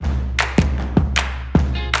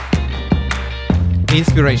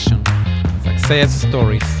Inspiration, success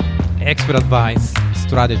stories, expert advice,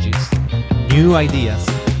 strategies, new ideas,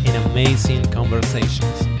 and amazing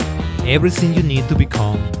conversations. Everything you need to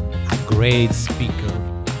become a great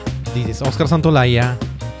speaker. This is Oscar Santolaya,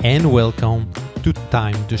 and welcome to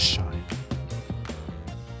Time to Shine.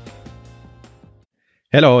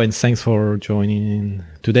 Hello, and thanks for joining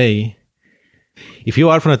today. If you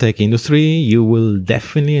are from the tech industry, you will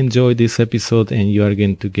definitely enjoy this episode and you are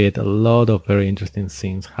going to get a lot of very interesting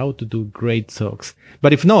things, how to do great talks.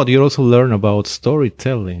 But if not, you'll also learn about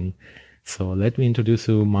storytelling. So let me introduce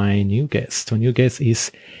you my new guest. My new guest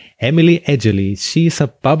is Emily Edgley. She is a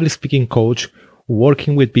public speaking coach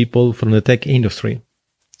working with people from the tech industry.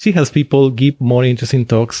 She helps people give more interesting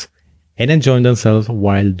talks and enjoy themselves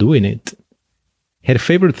while doing it. Her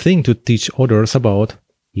favorite thing to teach others about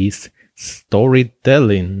is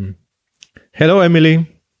storytelling. Hello, Emily.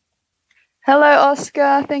 Hello,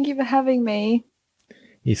 Oscar. Thank you for having me.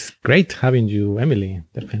 It's great having you, Emily.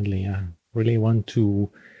 Definitely. I really want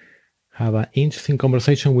to have an interesting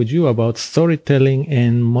conversation with you about storytelling,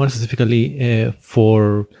 and more specifically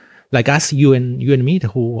for like us, you and me,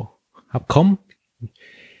 who have come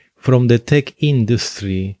from the tech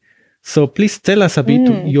industry. So please tell us a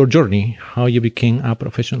bit your journey, how you became a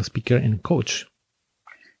professional speaker and coach.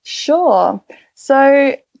 Sure.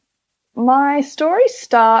 So my story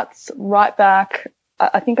starts right back.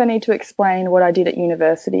 I think I need to explain what I did at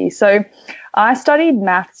university. So I studied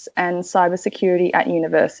maths and cybersecurity at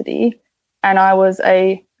university, and I was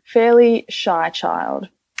a fairly shy child.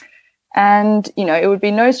 And, you know, it would be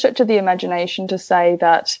no stretch of the imagination to say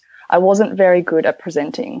that I wasn't very good at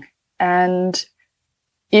presenting. And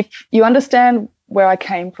if you understand where I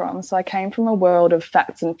came from, so I came from a world of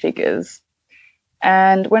facts and figures.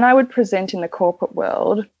 And when I would present in the corporate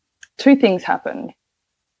world, two things happened.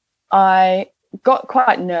 I got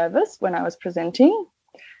quite nervous when I was presenting,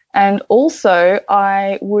 and also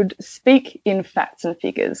I would speak in facts and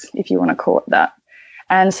figures, if you want to call it that.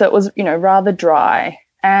 And so it was, you know, rather dry.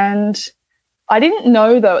 And I didn't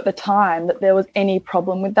know, though, at the time that there was any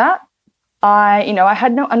problem with that. I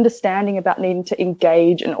had no understanding about needing to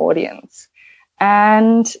engage an audience.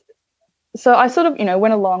 And so I sort of,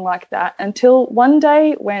 went along like that until one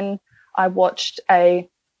day when I watched a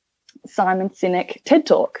Simon Sinek TED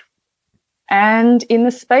Talk. And in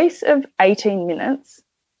the space of 18 minutes,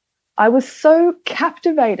 I was so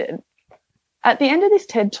captivated. At the end of this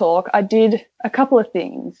TED Talk, I did a couple of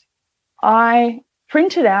things. I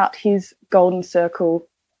printed out his golden circle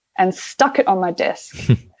and stuck it on my desk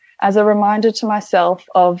as a reminder to myself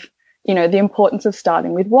of, the importance of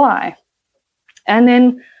starting with why. And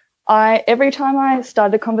then every time I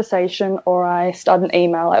started a conversation or I started an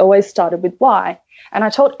email, I always started with why. And I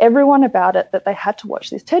told everyone about it that they had to watch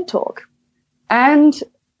this TED Talk. And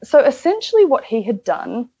so essentially what he had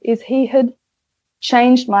done is he had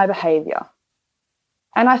changed my behavior.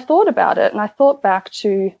 And I thought about it, and I thought back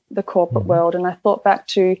to the corporate world, and I thought back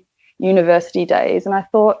to university days, and I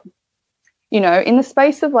thought, in the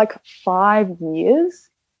space of like 5 years,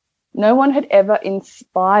 no one had ever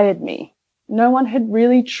inspired me. No one had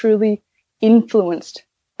really, truly influenced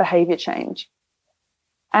behavior change.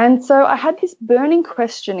 And so I had this burning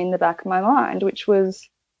question in the back of my mind, which was,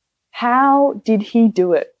 how did he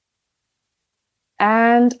do it?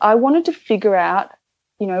 And I wanted to figure out,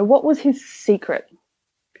 what was his secret?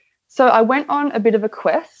 So I went on a bit of a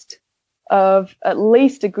quest of at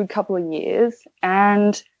least a good couple of years,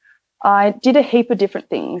 and I did a heap of different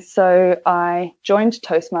things. So I joined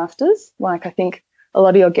Toastmasters, like I think a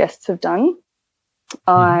lot of your guests have done.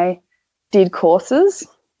 I did courses.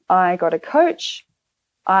 I got a coach.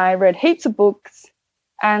 I read heaps of books,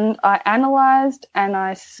 and I analyzed and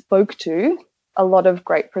I spoke to a lot of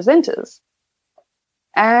great presenters.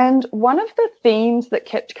 And one of the themes that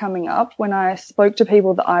kept coming up when I spoke to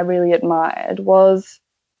people that I really admired was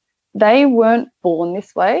they weren't born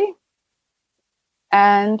this way.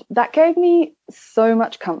 And that gave me so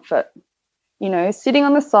much comfort, sitting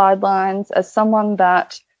on the sidelines as someone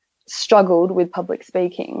that struggled with public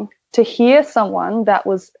speaking, to hear someone that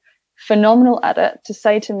was phenomenal at it to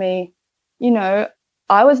say to me,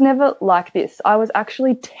 I was never like this. I was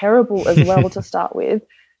actually terrible as well to start with.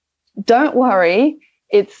 Don't worry.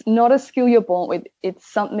 It's not a skill you're born with. It's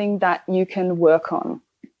something that you can work on.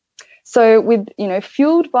 So with,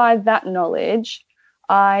 fueled by that knowledge,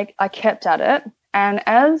 I kept at it. And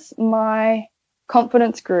as my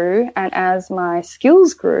confidence grew and as my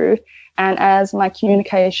skills grew and as my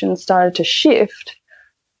communication started to shift,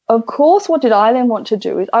 of course, what did I then want to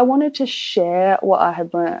do is I wanted to share what I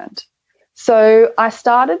had learned. So I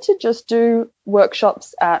started to just do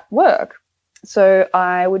workshops at work. So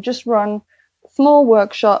I would just run small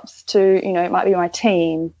workshops to, it might be my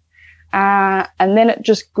team. And then it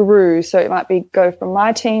just grew. So it might go from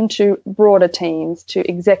my team to broader teams, to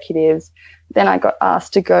executives. Then I got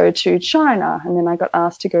asked to go to China, and then I got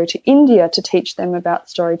asked to go to India to teach them about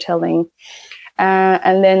storytelling.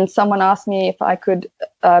 And then someone asked me if I could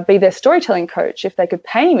be their storytelling coach, if they could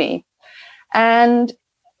pay me. And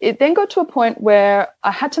it then got to a point where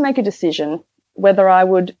I had to make a decision whether I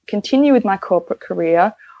would continue with my corporate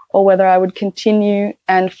career or whether I would continue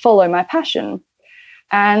and follow my passion.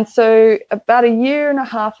 And so about a year and a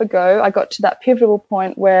half ago, I got to that pivotal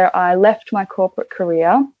point where I left my corporate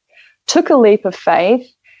career, took a leap of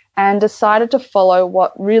faith, and decided to follow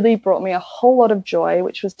what really brought me a whole lot of joy,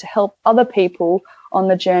 which was to help other people on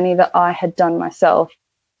the journey that I had done myself.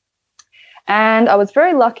 And I was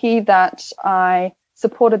very lucky that I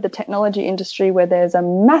supported the technology industry where there's a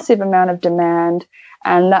massive amount of demand,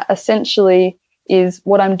 and that essentially is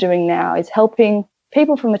what I'm doing now, is helping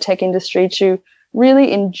people from the tech industry to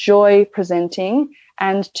really enjoy presenting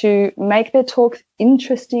and to make their talks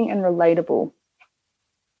interesting and relatable.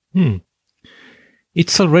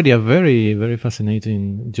 It's already a very, very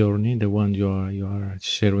fascinating journey, the one you are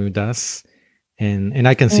sharing with us, and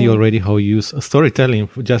I can see already how you use storytelling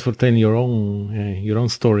just for telling your own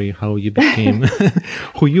story, how you became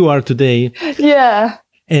who you are today. Yeah,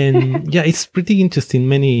 and yeah, it's pretty interesting.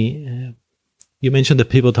 Many. You mentioned the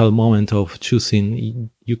pivotal moment of choosing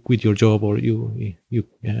you quit your job or you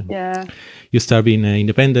start being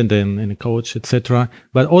independent and a coach, etc.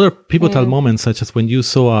 But other pivotal moments, such as when you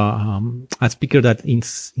saw a speaker that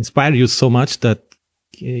inspired you so much that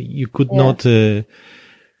you could not, you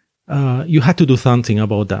had to do something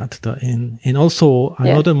about that. And also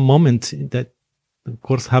another moment that, of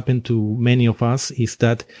course, happened to many of us is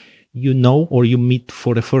that or you meet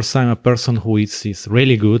for the first time a person who is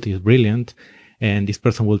really good, is brilliant. And this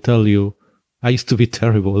person will tell you, I used to be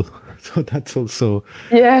terrible. So that's also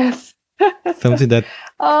something that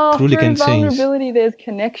truly can change. Vulnerability, there's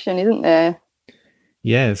connection, isn't there?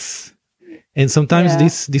 Yes. And sometimes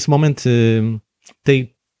this moment,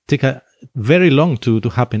 they take a very long to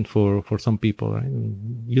happen for some people. Right?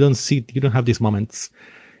 You don't have these moments.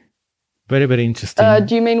 Very, very interesting.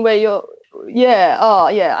 Do you mean where you're,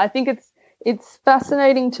 I think it's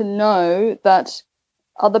fascinating to know that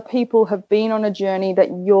other people have been on a journey that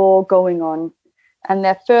you're going on, and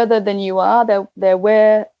they're further than you are. They're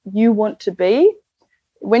where you want to be.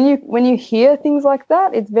 When you hear things like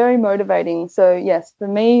that, it's very motivating. So yes, for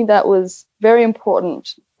me, that was very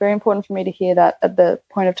important. Very important for me to hear that at the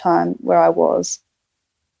point of time where I was.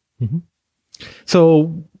 Mm-hmm.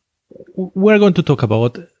 So we're going to talk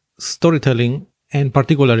about storytelling, and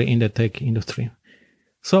particularly in the tech industry.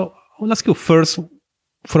 So I'll ask you first,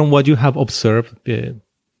 from what you have observed,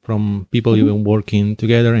 from people you've been working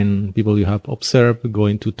together and people you have observed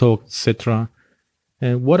going to talk, etc.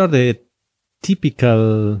 What are the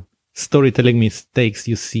typical storytelling mistakes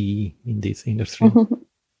you see in this industry?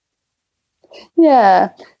 Yeah,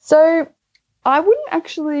 so I wouldn't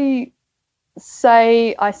actually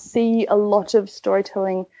say I see a lot of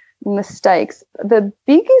storytelling mistakes. The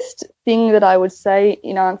biggest thing that I would say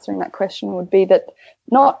in answering that question would be that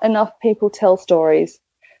not enough people tell stories.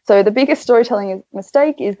 So the biggest storytelling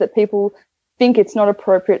mistake is that people think it's not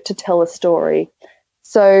appropriate to tell a story.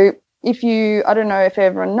 So I don't know if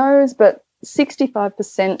everyone knows, but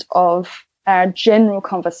 65% of our general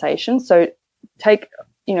conversation, so take,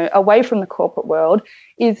 away from the corporate world,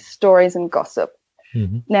 is stories and gossip.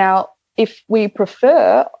 Mm-hmm. Now, if we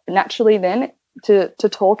prefer naturally then to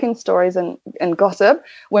talk in stories and gossip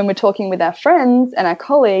when we're talking with our friends and our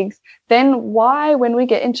colleagues, then why, when we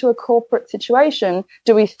get into a corporate situation,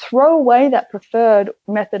 do we throw away that preferred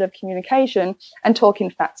method of communication and talk in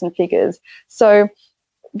facts and figures? So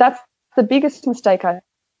that's the biggest mistake I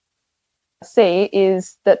see,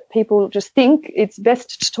 is that people just think it's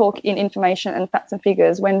best to talk in information and facts and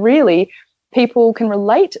figures, when really people can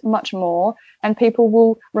relate much more, and people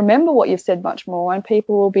will remember what you've said much more, and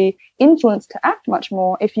people will be influenced to act much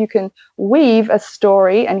more if you can weave a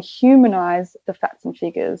story and humanize the facts and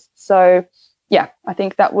figures. So, yeah, I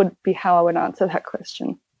think that would be how I would answer that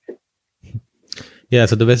question. Yeah,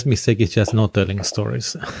 so the best mistake is just not telling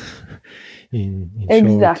stories. in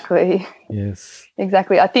exactly. Short. Yes.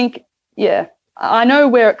 Exactly. I think, I know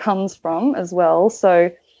where it comes from as well.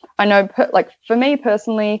 So I know, for me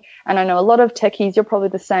personally, and I know a lot of techies, you're probably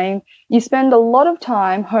the same, you spend a lot of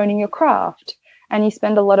time honing your craft, and you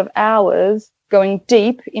spend a lot of hours going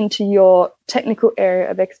deep into your technical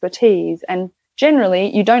area of expertise. And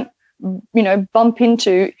generally, you don't, bump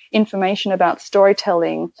into information about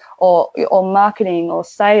storytelling or marketing or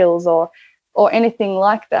sales or anything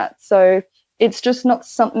like that. So It's just not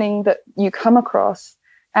something that you come across.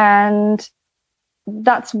 And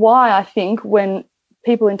that's why I think when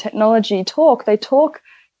people in technology talk, they talk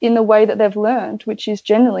in the way that they've learned, which is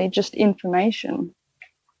generally just information.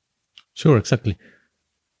 Sure, exactly.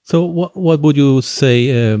 So what would you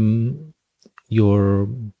say your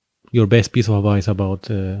best piece of advice about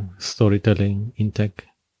storytelling in tech?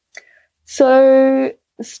 So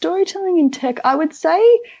storytelling in tech, I would say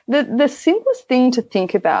that the simplest thing to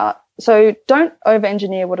think about, so don't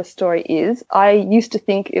over-engineer what a story is. I used to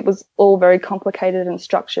think it was all very complicated and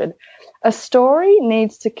structured. A story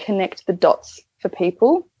needs to connect the dots for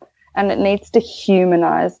people, and it needs to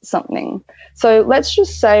humanize something. So let's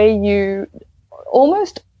just say you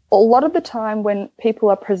almost a lot of the time when people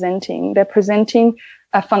are presenting, they're presenting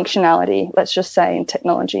a functionality, let's just say in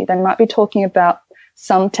technology. They might be talking about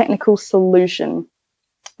some technical solution.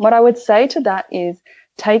 What I would say to that is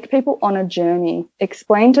take people on a journey,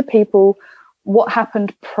 explain to people what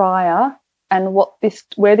happened prior and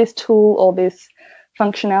where this tool or this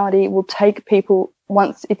functionality will take people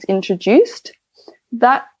once it's introduced.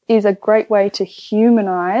 That is a great way to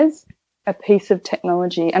humanize a piece of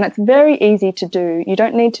technology, and it's very easy to do. You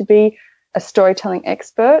don't need to be a storytelling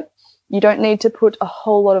expert. You don't need to put a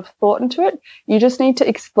whole lot of thought into it. You just need to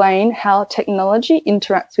explain how technology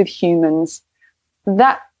interacts with humans.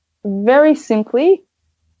 That very simply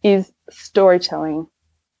is storytelling.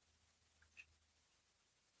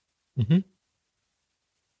 Mm-hmm.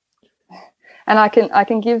 And I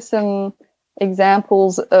can give some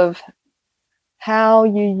examples of how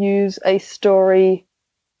you use a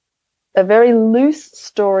very loose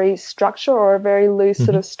story structure or a very loose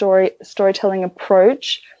sort of storytelling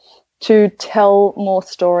approach to tell more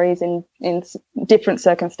stories in different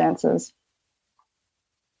circumstances.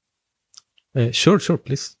 Sure,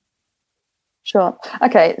 please. Sure.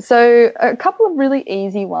 Okay, so a couple of really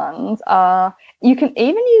easy ones are you can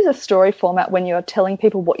even use a story format when you're telling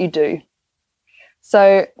people what you do.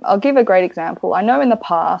 So I'll give a great example. I know in the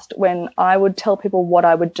past when I would tell people what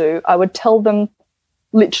I would do, I would tell them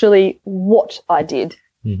literally what I did.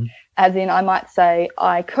 Mm-hmm. As in, I might say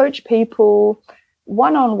I coach people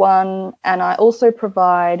one-on-one and I also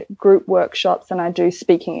provide group workshops and I do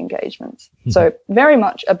speaking engagements. Mm-hmm. So very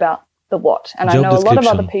much about the what. And I know a lot of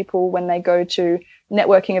other people when they go to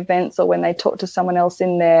networking events or when they talk to someone else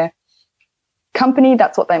in their company,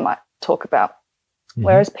 that's what they might talk about. Mm-hmm.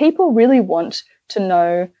 Whereas people really want to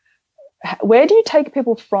know where do you take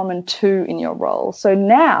people from and to in your role? So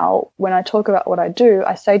now when I talk about what I do,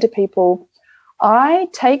 I say to people, I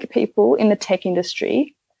take people in the tech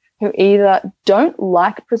industry who either don't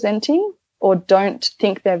like presenting or don't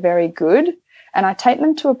think they're very good, and I take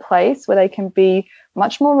them to a place where they can be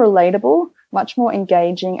much more relatable, much more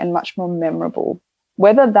engaging, and much more memorable,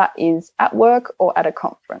 whether that is at work or at a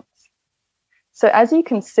conference. So as you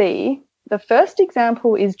can see, the first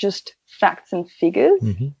example is just facts and figures.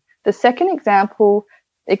 Mm-hmm. The second example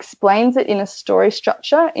explains it in a story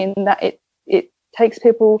structure in that it takes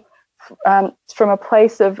people from a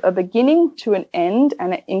place of a beginning to an end,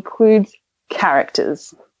 and it includes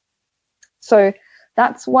characters. So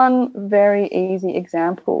that's one very easy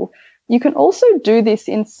example. You can also do this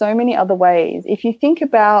in so many other ways. If you think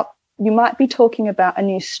about, you might be talking about a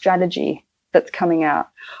new strategy that's coming out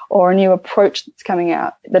or a new approach that's coming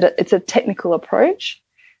out, that it's a technical approach.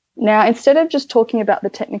 Now, instead of just talking about the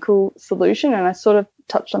technical solution, and I sort of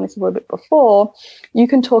touched on this a little bit before, you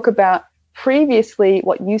can talk about previously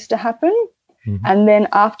what used to happen, mm-hmm. and then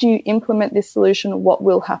after you implement this solution, what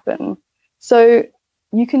will happen. So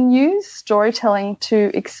you can use storytelling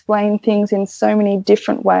to explain things in so many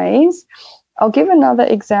different ways. I'll give another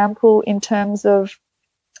example in terms of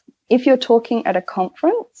if you're talking at a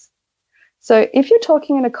conference. So if you're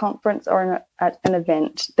talking at a conference or at an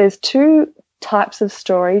event, there's two types of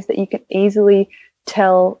stories that you can easily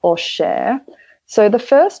tell or share. So the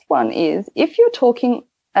first one is if you're talking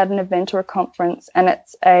at an event or a conference and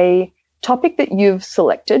it's a topic that you've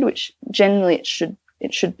selected, which generally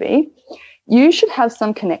it should be, you should have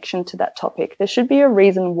some connection to that topic. There should be a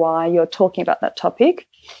reason why you're talking about that topic.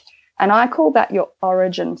 And I call that your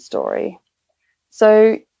origin story.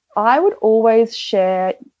 So I would always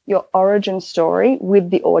share your origin story with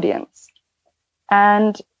the audience.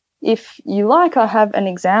 And if you like, I have an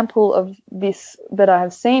example of this that I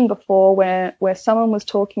have seen before where someone was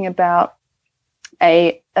talking about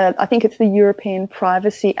I think it's the European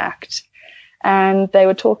Privacy Act. And they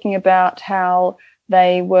were talking about how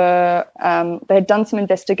they had done some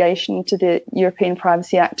investigation into the European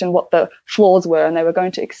Privacy Act and what the flaws were, and they were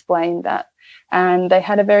going to explain that. And they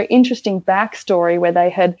had a very interesting backstory where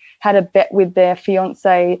they had a bet with their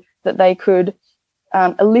fiance that they could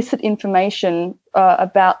elicit information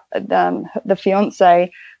about the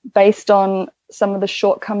fiance based on some of the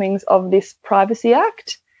shortcomings of this Privacy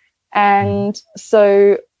Act. And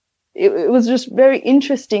so it was just very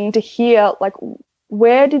interesting to hear, like,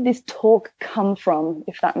 where did this talk come from,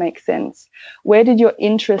 if that makes sense? Where did your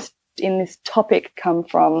interest in this topic come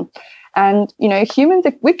from? And, you know, humans,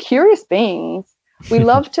 we're curious beings. We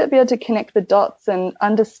love to be able to connect the dots and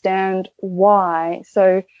understand why.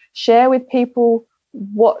 So share with people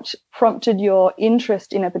what prompted your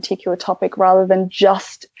interest in a particular topic rather than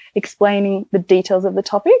just explaining the details of the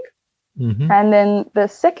topic. Mm-hmm. And then the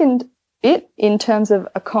second bit in terms of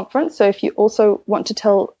a conference, so if you also want to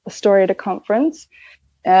tell a story at a conference,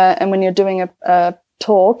 and when you're doing a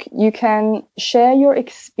talk, you can share your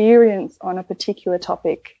experience on a particular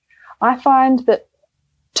topic. I find that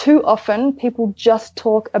too often people just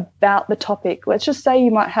talk about the topic. Let's just say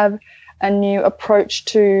you might have a new approach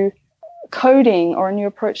to coding or a new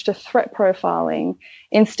approach to threat profiling.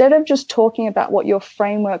 Instead of just talking about what your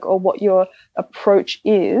framework or what your approach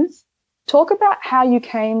is, talk about how you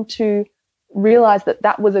came to realize that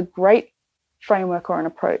that was a great framework or an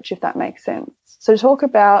approach, if that makes sense. So talk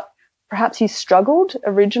about perhaps you struggled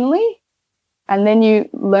originally and then you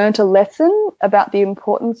learned a lesson about the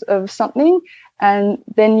importance of something, and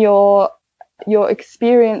then your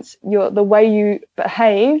experience, the way you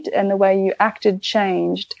behaved and the way you acted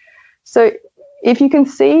changed. So if you can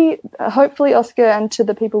see, hopefully, Oscar, and to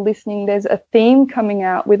the people listening, there's a theme coming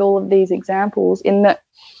out with all of these examples, in that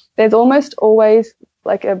there's almost always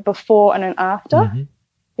like a before and an after,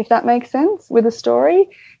 if that makes sense, with a story.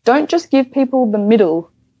 Don't just give people the middle.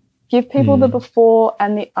 Give people the before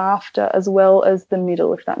and the after as well as the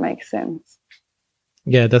middle, if that makes sense.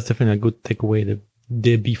 Yeah, that's definitely a good takeaway,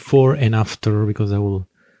 the before and after, because that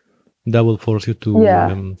will force you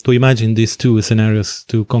to imagine these two scenarios,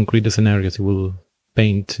 two concrete scenarios. You will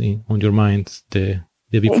paint on your mind the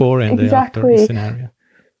before and the after scenario.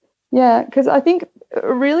 Yeah, because I think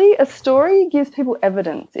really a story gives people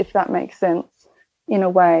evidence, if that makes sense, in a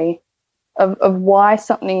way, of why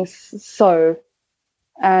something's so.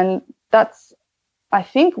 And that's, I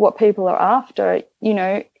think, what people are after. You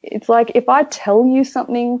know, it's like if I tell you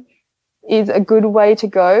something is a good way to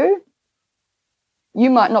go,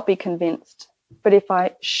 you might not be convinced. But if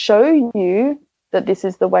I show you that this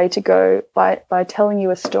is the way to go by telling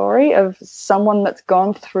you a story of someone that's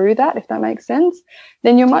gone through that, if that makes sense,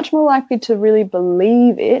 then you're much more likely to really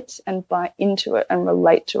believe it and buy into it and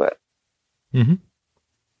relate to it. Mm-hmm.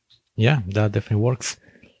 Yeah, that definitely works.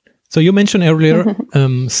 So you mentioned earlier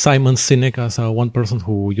Simon Sinek as one person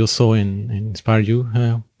who you saw and inspired you.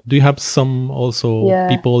 Do you have some also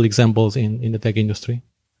people, examples in the tech industry?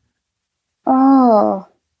 Oh,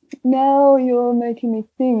 now you're making me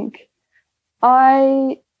think.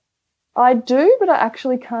 I do, but I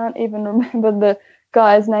actually can't even remember the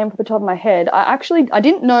guy's name off the top of my head. I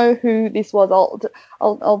didn't know who this was.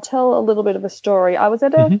 I'll tell a little bit of a story. I was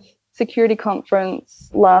at a security conference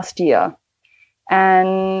last year,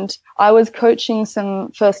 and I was coaching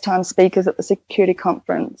some first-time speakers at the security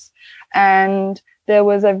conference, and there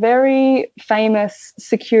was a very famous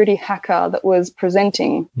security hacker that was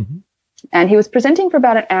presenting, and he was presenting for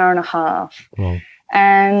about an hour and a half. Wow.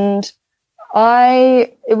 And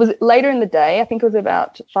it was later in the day, I think it was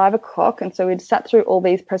about 5 o'clock, and so we'd sat through all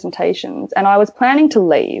these presentations, and I was planning to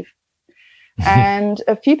leave. And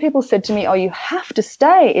a few people said to me, "Oh, you have to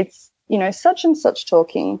stay. It's, you know, such and such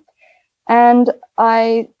talking." And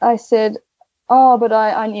I said, "Oh, but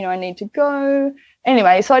I need to go."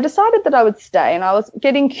 Anyway, so I decided that I would stay, and I was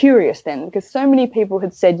getting curious then because so many people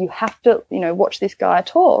had said, "You have to, watch this guy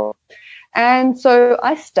talk." And so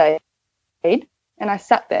I stayed and I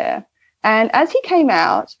sat there. And as he came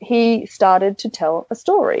out, he started to tell a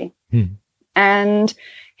story. And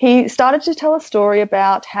he started to tell a story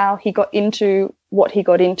about how he got into what he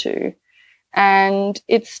got into. And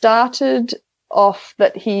it started off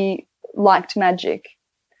that he liked magic.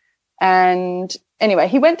 And anyway,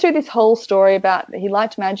 he went through this whole story about he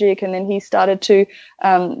liked magic, and then he started to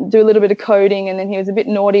do a little bit of coding, and then he was a bit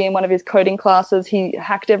naughty in one of his coding classes. He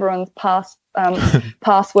hacked everyone's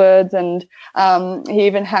passwords, and he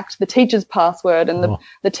even hacked the teacher's password, and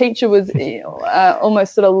the teacher was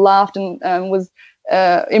almost sort of laughed and was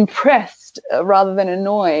impressed rather than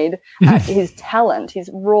annoyed at his talent, his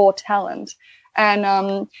raw talent.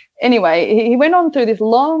 And anyway, he went on through this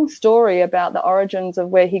long story about the origins of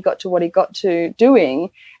where he got to what he got to doing,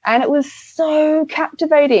 and it was so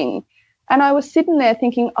captivating. And I was sitting there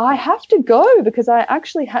thinking, I have to go, because I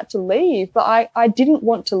actually had to leave, but I didn't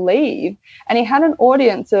want to leave. And he had an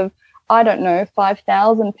audience of, I don't know,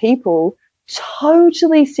 5,000 people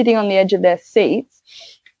totally sitting on the edge of their seats,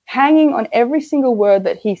 hanging on every single word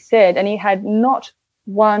that he said, and he had not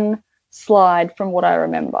one slide from what I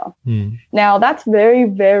remember. Now, that's very,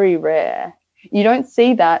 very rare. You don't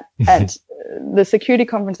see that at the security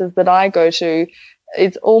conferences that I go to.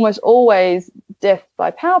 It's almost always death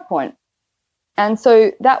by PowerPoint. And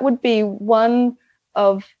so that would be one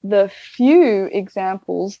of the few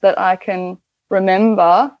examples that I can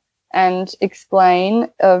remember and explain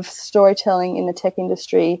of storytelling in the tech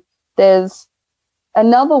industry. There's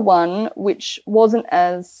another one which wasn't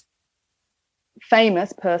as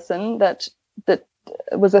famous person that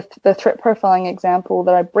was the threat profiling example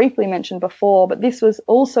that I briefly mentioned before, but this was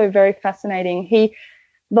also very fascinating.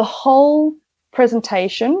 The whole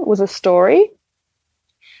presentation was a story,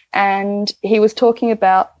 and he was talking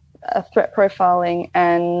about threat profiling,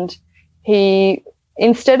 and he,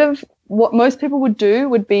 instead of what most people would do,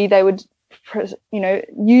 would be they would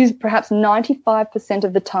use perhaps 95%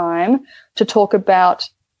 of the time to talk about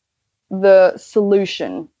the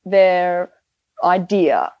solution, their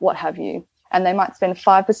idea, what have you. And they might spend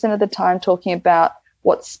 5% of the time talking about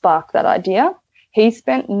what sparked that idea. He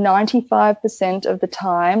spent 95% of the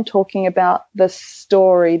time talking about the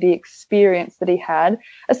story, the experience that he had.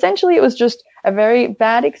 Essentially, it was just a very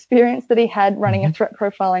bad experience that he had running a threat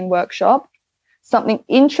profiling workshop, something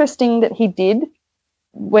interesting that he did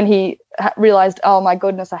when he realized, oh my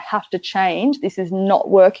goodness, I have to change. This is not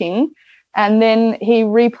working. And then he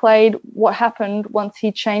replayed what happened once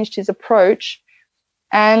he changed his approach.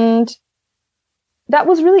 And that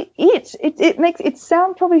was really it. It makes it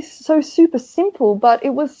sound probably so super simple, but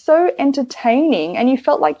it was so entertaining, and you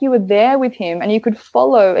felt like you were there with him, and you could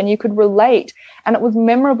follow and you could relate, and it was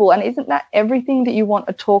memorable. And isn't that everything that you want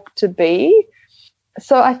a talk to be?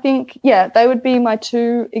 So I think, they would be my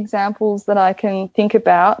two examples that I can think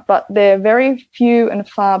about, but they're very few and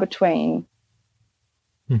far between.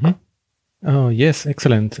 Oh, yes,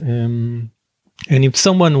 excellent. And if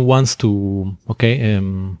someone wants to,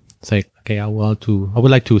 say, okay, I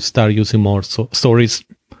would like to start using more stories,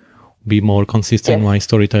 be more consistent in my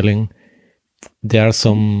storytelling. There are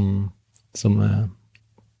some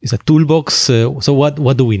it's a toolbox. So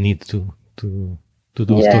what do we need to do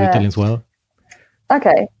storytelling as well?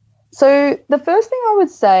 Okay. So the first thing I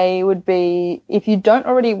would say would be, if you don't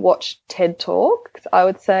already watch TED Talks, I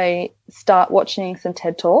would say start watching some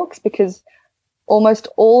TED Talks, because almost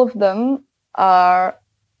all of them are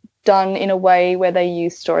done in a way where they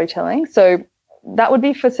use storytelling. So that would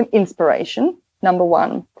be for some inspiration, number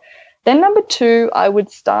one. Then number two, I would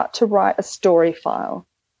start to write a story file.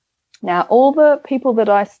 Now, all the people that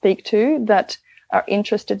I speak to that are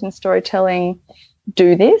interested in storytelling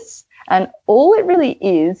do this. And all it really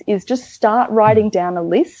is just start writing down a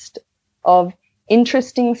list of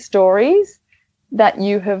interesting stories that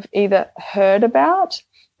you have either heard about,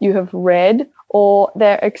 you have read, or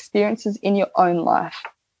their experiences in your own life.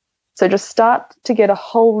 So just start to get a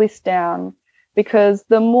whole list down, because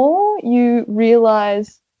the more you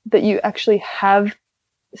realize that you actually have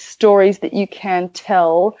stories that you can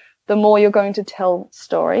tell, the more you're going to tell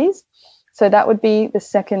stories. So that would be the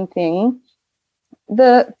second thing.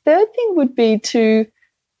 The third thing would be to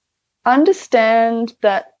understand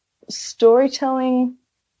that storytelling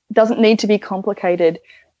doesn't need to be complicated.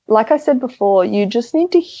 Like I said before, you just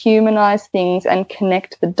need to humanize things and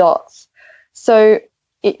connect the dots. So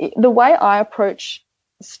the way I approach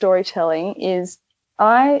storytelling is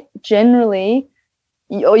I generally,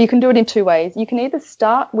 or you can do it in two ways. You can either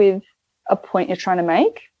start with a point you're trying to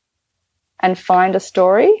make and find a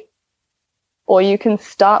story, or you can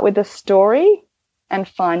start with a story and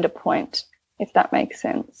find a point, if that makes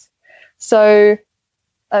sense. So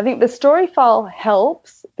I think the story file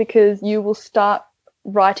helps because you will start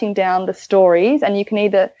writing down the stories, and you can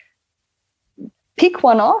either pick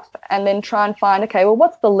one off and then try and find, okay, well,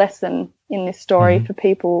 what's the lesson in this story for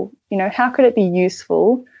people? How could it be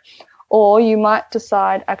useful? Or you might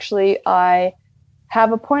decide, actually, I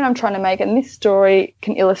have a point I'm trying to make, and this story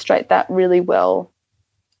can illustrate that really well.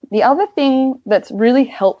 The other thing that's really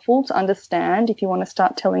helpful to understand if you want to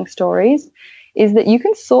start telling stories is that you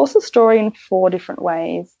can source a story in 4 different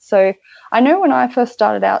ways. So I know when I first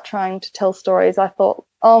started out trying to tell stories, I thought,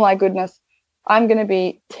 oh my goodness, I'm going to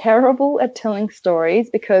be terrible at telling stories,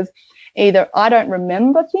 because either I don't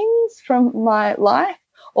remember things from my life,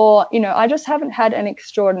 or, I just haven't had an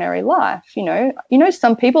extraordinary life.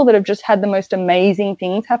 Some people that have just had the most amazing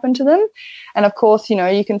things happen to them. And of course,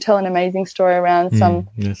 you can tell an amazing story around some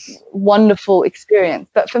wonderful experience.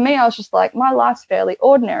 But for me, I was just like, my life's fairly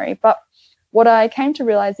ordinary. But what I came to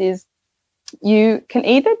realize is you can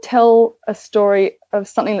either tell a story of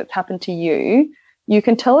something that's happened to you, you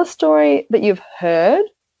can tell a story that you've heard,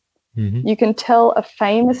 you can tell a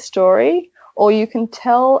famous story, or you can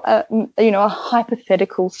tell a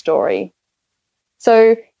hypothetical story.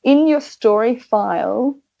 So in your story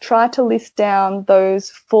file, try to list down those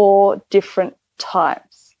 4 different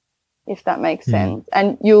types, if that makes sense.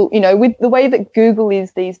 And you'll, with the way that Google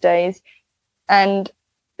is these days, and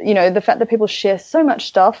the fact that people share so much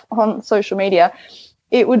stuff on social media,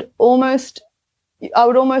 I would almost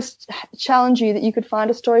challenge you that you could find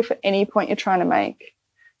a story for any point you're trying to make.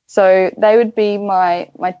 So they would be my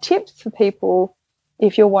tips for people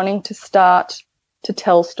if you're wanting to start to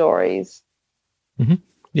tell stories.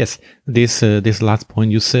 Yes, this last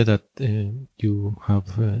point, you said that you have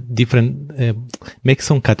different make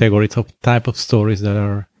some categories of type of stories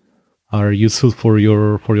that are useful for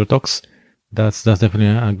your talks. That's definitely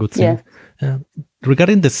a good thing. Yes.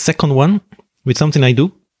 Regarding the second one, with something I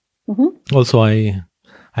do, also I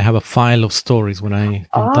have a file of stories when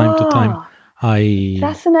from time to time.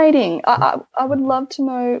 Fascinating. I would love to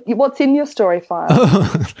know what's in your story file.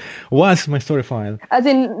 What's my story file? As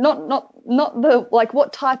in, not the, like,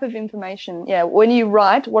 what type of information? Yeah, when you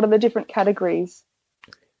write, what are the different categories?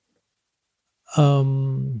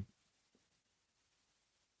 Well,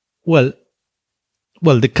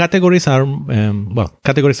 the categories are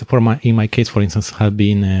categories in my case, for instance, have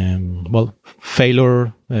been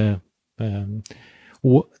failure. The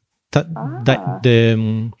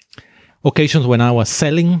occasions when I was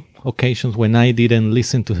selling, occasions when I didn't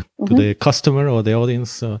listen to the customer or the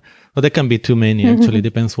audience. But there can be too many. Actually,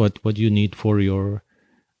 depends what you need for your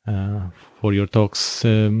talks.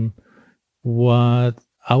 What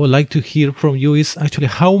I would like to hear from you is actually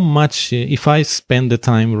how much, if I spend the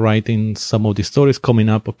time writing some of the stories coming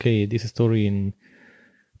up. Okay, this story in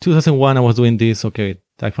 2001, I was doing this. Okay,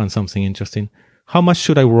 I found something interesting. How much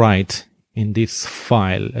should I write in this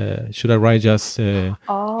file? Should I write just 2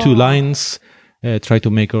 lines? Try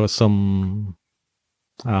to make some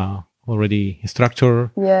already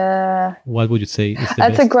structure. Yeah. What would you say is the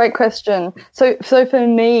That's best? a great question. So for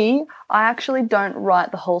me, I actually don't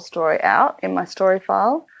write the whole story out in my story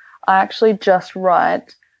file. I actually just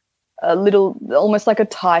write a little, almost like a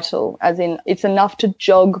title, as in it's enough to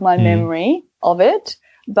jog my memory of it,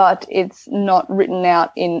 but it's not written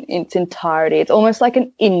out in its entirety. It's almost like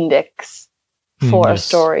an index for a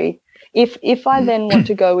story. If I then want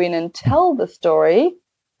to go in and tell the story,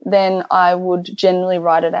 then I would generally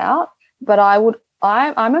write it out. But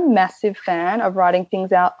I'm a massive fan of writing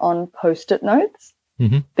things out on Post-it notes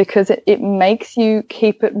because it makes you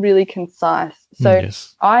keep it really concise. So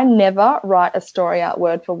I never write a story out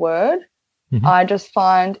word for word. I just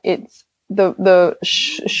find it's the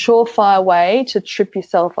surefire way to trip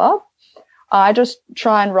yourself up. I just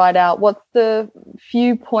try and write out what's the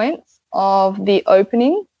few points of the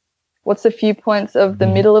opening, what's a few points of the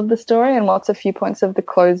middle of the story, and what's a few points of the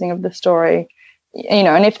closing of the story.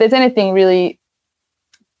 And if there's anything really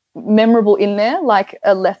memorable in there, like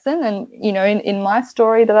a lesson, and, in my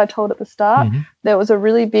story that I told at the start, there was a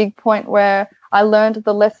really big point where I learned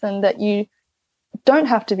the lesson that you don't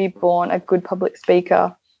have to be born a good public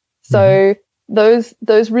speaker. So those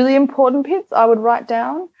really important bits I would write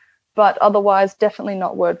down, but otherwise definitely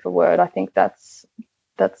not word for word. I think that's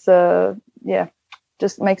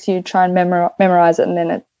just makes you try and memorize it, and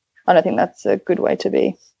then I don't think that's a good way to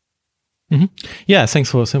be. Yeah,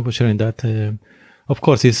 thanks for sharing that. Of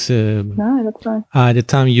course, it's no, that's fine. At the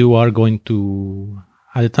time you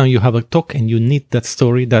have a talk and you need that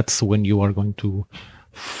story, that's when you are going to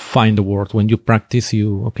find the words. When you practice,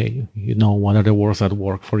 you know what are the words that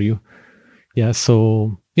work for you. Yeah,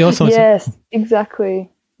 so yes, exactly.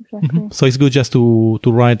 So it's good just to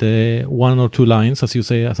write 1 or 2 lines, as you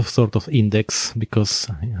say, as a sort of index, because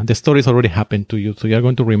the story's already happened to you, so you're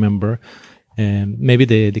going to remember. And maybe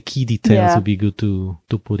the key details would be good to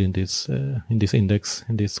put in this index,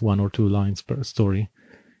 in this 1 or 2 lines per story.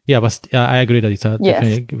 Yeah, but I agree that it's a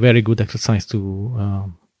very good exercise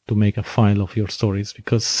to make a file of your stories,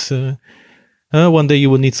 because one day you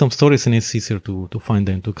will need some stories, and it's easier to find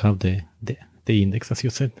them, to have the index, as you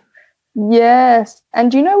said. Yes.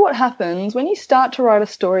 And do you know what happens when you start to write a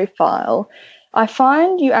story file? I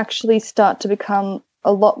find you actually start to become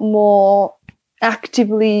a lot more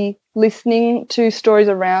actively listening to stories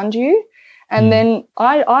around you. And then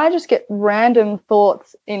I just get random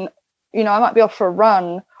thoughts I might be off for a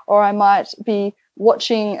run, or I might be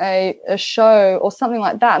watching a show or something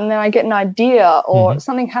like that, and then I get an idea, or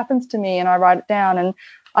something happens to me and I write it down. And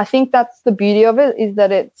I think that's the beauty of it, is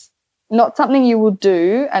that it's not something you will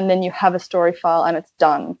do and then you have a story file and it's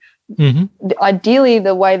done. Ideally,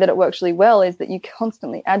 the way that it works really well is that you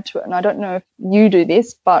constantly add to it. And I don't know if you do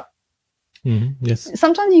this, but Yes.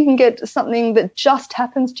 Sometimes you can get something that just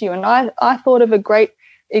happens to you. And I thought of a great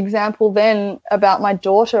example then about my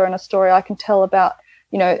daughter and a story I can tell about,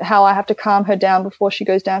 how I have to calm her down before she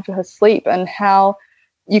goes down for her sleep, and how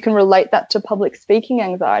you can relate that to public speaking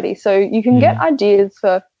anxiety. So you can get ideas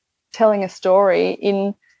for telling a story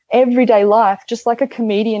in everyday life, just like a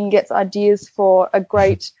comedian gets ideas for a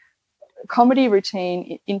great comedy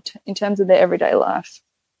routine in terms of their everyday lives.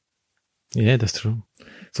 Yeah, that's true.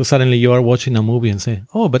 So suddenly you are watching a movie and say,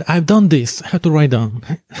 "Oh, but I've done this. I have to write down."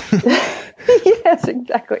 Yes,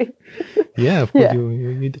 exactly. Yeah, of course.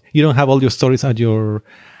 You don't have all your stories on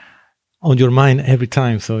your mind every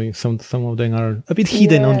time, so some of them are a bit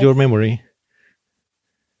hidden on your memory.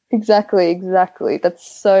 Exactly.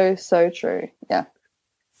 That's so true. Yeah.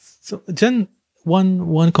 So, Jen,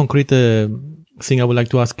 one concrete thing I would like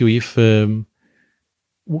to ask you: if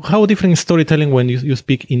how different is storytelling when you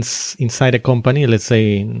speak inside a company, let's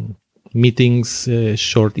say in meetings,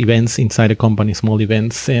 short events inside a company, small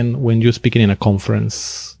events, and when you're speaking in a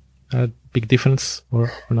conference? A big difference or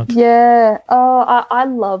not? Yeah. Oh, I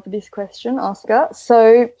love this question, Oscar.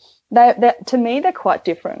 So to me, they're quite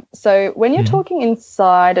different. So when you're talking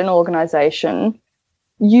inside an organization,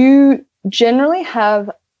 you generally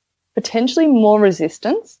have potentially more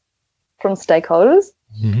resistance from stakeholders,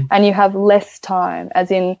 and you have less time,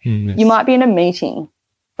 as in you might be in a meeting,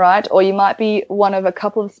 right? Or you might be one of a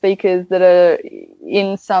couple of speakers that are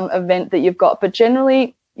in some event that you've got, but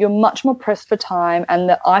generally you're much more pressed for time, and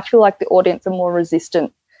that I feel like the audience are more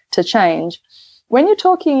resistant to change. When you're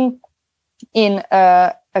talking in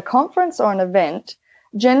a conference or an event,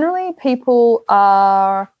 generally people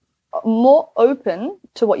are more open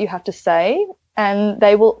to what you have to say, and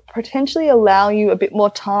they will potentially allow you a bit more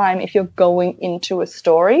time if you're going into a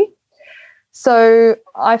story. So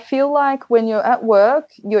I feel like when you're at work,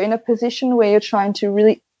 you're in a position where you're trying to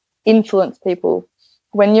really influence people.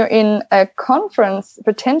 When you're in a conference,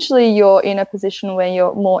 potentially you're in a position where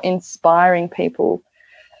you're more inspiring people.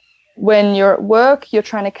 When you're at work, you're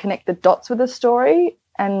trying to connect the dots with a story.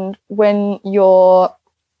 And when you're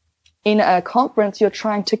in a conference, you're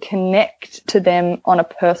trying to connect to them on a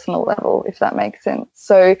personal level, if that makes sense.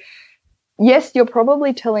 So yes, you're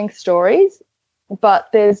probably telling stories, but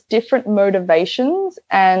there's different motivations.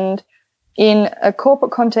 And in a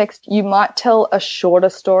corporate context, you might tell a shorter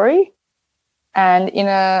story. And in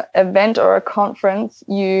an event or a conference,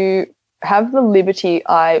 you have the liberty,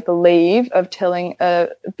 I believe, of telling a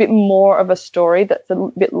bit more of a story that's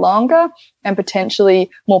a bit longer and potentially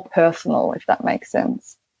more personal, if that makes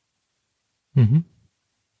sense.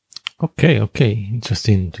 Okay.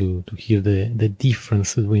 Interesting to hear the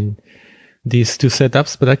difference between these two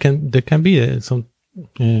setups, but there can be some.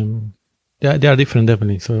 They are different,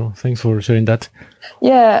 definitely. So thanks for sharing that.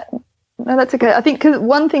 Yeah. No, that's okay. I think 'cause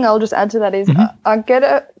one thing I'll just add to that is I get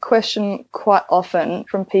a question quite often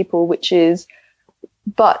from people, which is,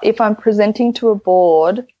 but if I'm presenting to a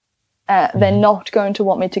board, they're not going to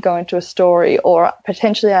want me to go into a story, or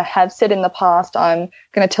potentially I have said in the past, I'm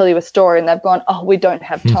going to tell you a story, and they've gone, oh, we don't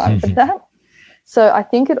have time for that. So I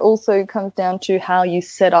think it also comes down to how you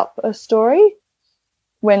set up a story.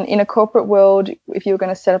 When in a corporate world, if you're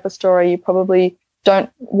going to set up a story, you probably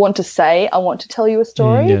don't want to say, I want to tell you a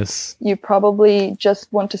story. Yes. You probably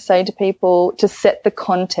just want to say to people to set the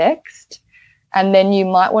context, and then you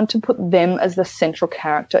might want to put them as the central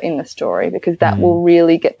character in the story, because that will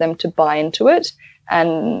really get them to buy into it.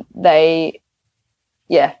 And they're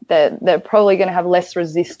probably going to have less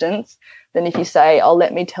resistance than if you say, oh,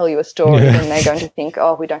 let me tell you a story. Then they're going to think,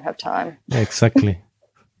 oh, we don't have time. Exactly.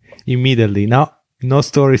 Immediately. Now, no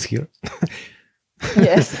stories here.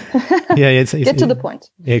 Yes. It's get to the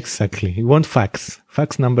point. Exactly. You want facts,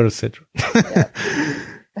 number, etc.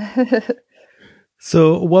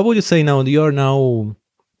 So what would you say now?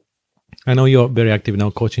 I know you're very active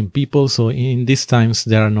now coaching people. So in these times,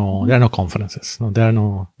 there are no conferences. There are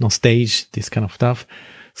no stage, this kind of stuff.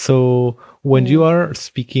 So when you are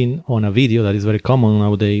speaking on a video, that is very common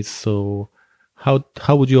nowadays. So how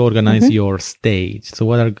would you organize your stage? So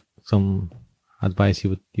what are some advice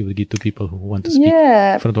you would give to people who want to speak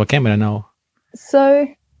in front of a camera now? So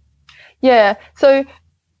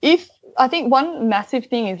I think one massive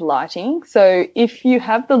thing is lighting. So if you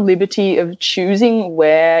have the liberty of choosing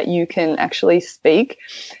where you can actually speak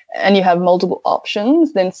and you have multiple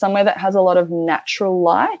options, then somewhere that has a lot of natural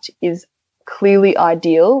light is clearly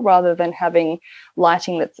ideal, rather than having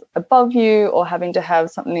lighting that's above you or having to have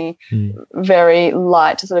something very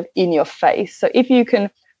light sort of in your face. So if you can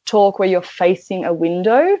talk where you're facing a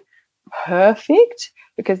window, perfect,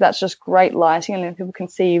 because that's just great lighting and then people can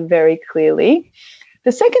see you very clearly.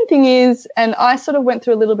 The second thing is, and I sort of went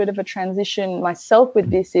through a little bit of a transition myself with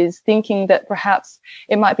this, is thinking that perhaps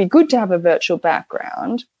it might be good to have a virtual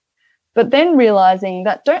background, but then realizing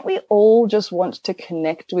that don't we all just want to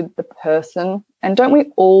connect with the person, and don't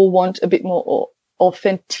we all want a bit more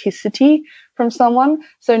authenticity from someone?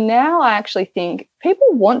 So now I actually think people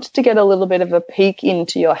want to get a little bit of a peek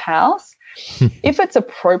into your house. If it's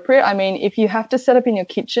appropriate, I mean, if you have to set up in your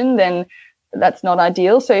kitchen, then that's not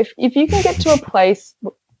ideal. So if you can get to a place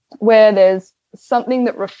where there's something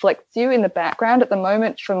that reflects you in the background. At the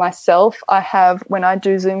moment, for myself, I have, when I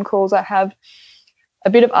do Zoom calls, I have a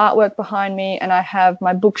bit of artwork behind me, and I have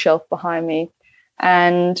my bookshelf behind me,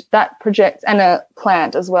 and that projects, and a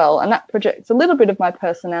plant as well, and that projects a little bit of my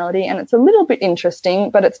personality, and it's a little bit interesting,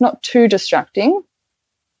 but it's not too distracting.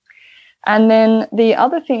 And then the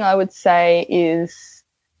other thing I would say is,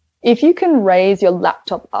 if you can raise your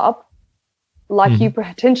laptop up like you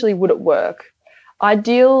potentially would at work,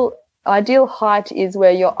 ideal height is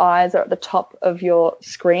where your eyes are at the top of your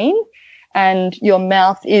screen and your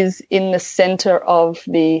mouth is in the center of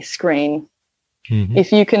the screen.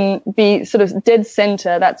 If you can be sort of dead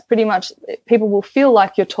center, that's pretty much, people will feel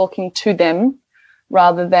like you're talking to them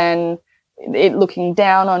rather than it looking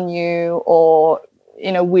down on you or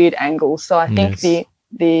in a weird angle. So I think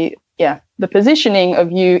the positioning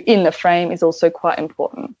of you in the frame is also quite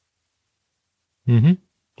important.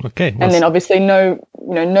 Okay. And then obviously no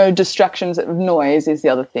distractions of noise is the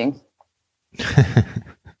other thing.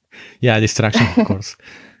 Yeah, distraction, of course.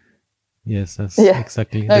 Yes, that's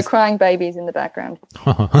exactly. No crying babies in the background.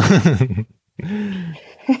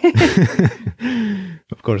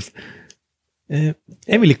 Of course.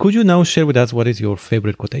 Emily, could you now share with us what is your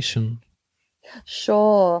favorite quotation?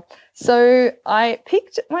 Sure. So I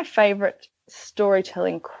picked my favorite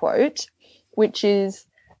storytelling quote, which is,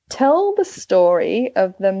 "Tell the story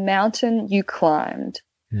of the mountain you climbed.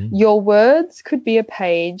 Your words could be a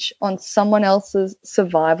page on someone else's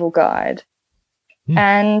survival guide."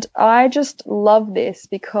 And I just love this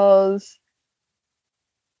because,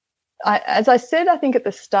 as I said, I think at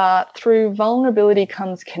the start, through vulnerability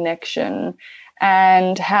comes connection,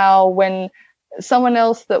 and how when someone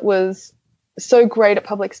else that was so great at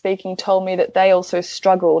public speaking told me that they also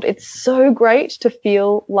struggled, it's so great to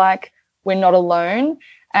feel like we're not alone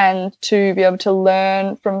and to be able to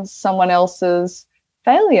learn from someone else's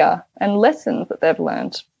failure and lessons that they've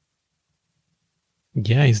learned.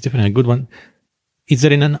 Yeah, it's definitely a good one. Is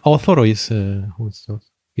there an author, or is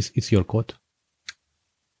it's your quote?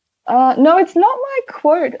 No, it's not my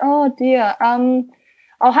quote. Oh dear.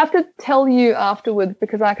 I'll have to tell you afterwards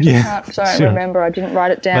because I actually can't remember. I didn't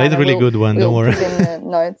write it down. But it's a really good one. Don't worry. Put it in the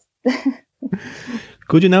notes.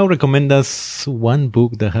 Could you now recommend us one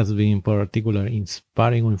book that has been particularly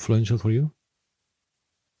inspiring or influential for you?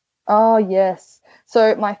 Oh, yes.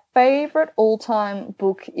 So my favorite all-time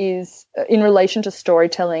book is, in relation to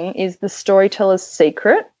storytelling, is The Storyteller's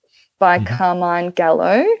Secret by Carmine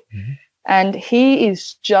Gallo. And he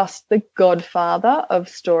is just the godfather of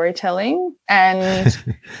storytelling, and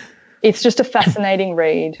it's just a fascinating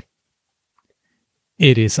read.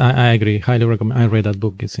 It is. I agree. Highly recommend. I read that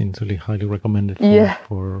book. It's really highly recommended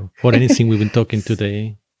for anything we've been talking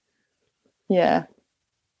today. Yeah.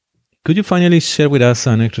 Could you finally share with us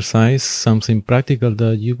an exercise, something practical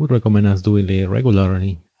that you would recommend us doing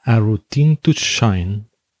regularly, a routine to shine?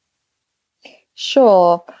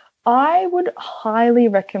 Sure. I would highly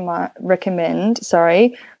recommend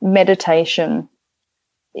meditation.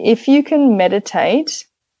 If you can meditate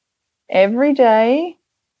every day,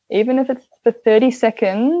 even if it's for 30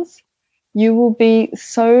 seconds, you will be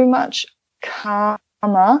so much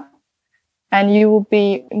calmer and you will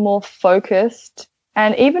be more focused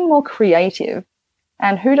and even more creative.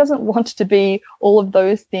 And who doesn't want to be all of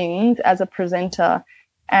those things as a presenter?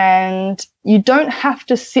 And you don't have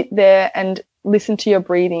to sit there and listen to your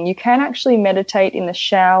breathing. You can actually meditate in the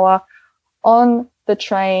shower, on the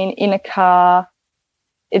train, in a car.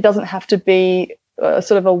 It doesn't have to be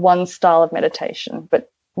sort of a one style of meditation,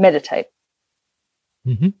 but meditate.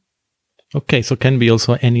 Okay, so can be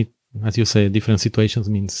also any, as you say, different situations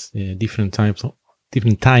means different times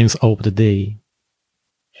of the day.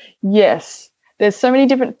 Yes. There's so many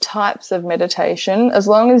different types of meditation. As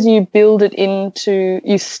long as you build it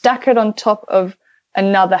you stack it on top of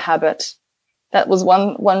another habit. That was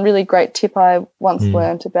one really great tip I once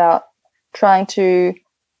learned about trying to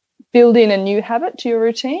build in a new habit to your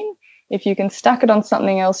routine. If you can stack it on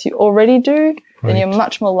something else you already do, then you're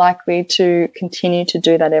much more likely to continue to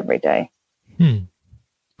do that every day.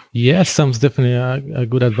 Yes, sounds definitely a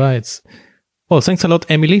good advice. Well, thanks a lot,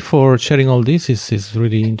 Emily, for sharing all this. It's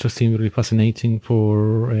really interesting, really fascinating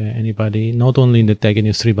for anybody, not only in the tech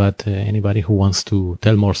industry, but anybody who wants to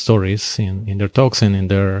tell more stories in their talks and in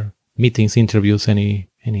their meetings, interviews, any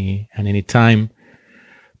time.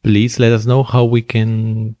 Please let us know how we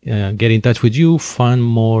can get in touch with you, find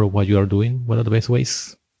more what you are doing. What are the best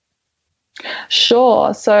ways?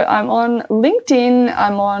 Sure. So I'm on LinkedIn,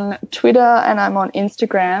 I'm on Twitter, and I'm on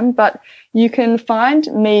Instagram, but you can find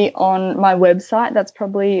me on my website. That's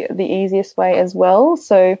probably the easiest way as well.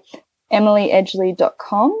 So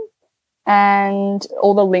emilyedgley.com, and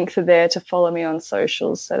all the links are there to follow me on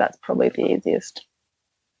socials. So that's probably the easiest.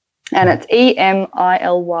 And it's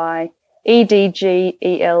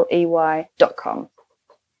EMILYEDGELEY.com.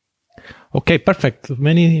 Okay, perfect.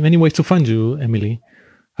 Many ways to find you, Emily.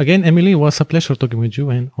 Again, Emily, it was a pleasure talking with you,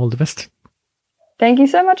 and all the best. Thank you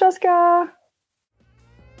so much, Oscar.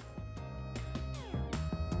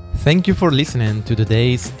 Thank you for listening to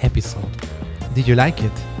today's episode. Did you like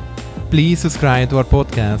it? Please subscribe to our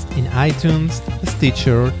podcast in iTunes,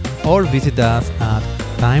 Stitcher, or visit us at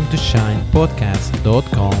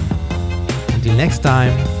timetoshinepodcast.com. Until next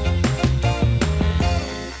time,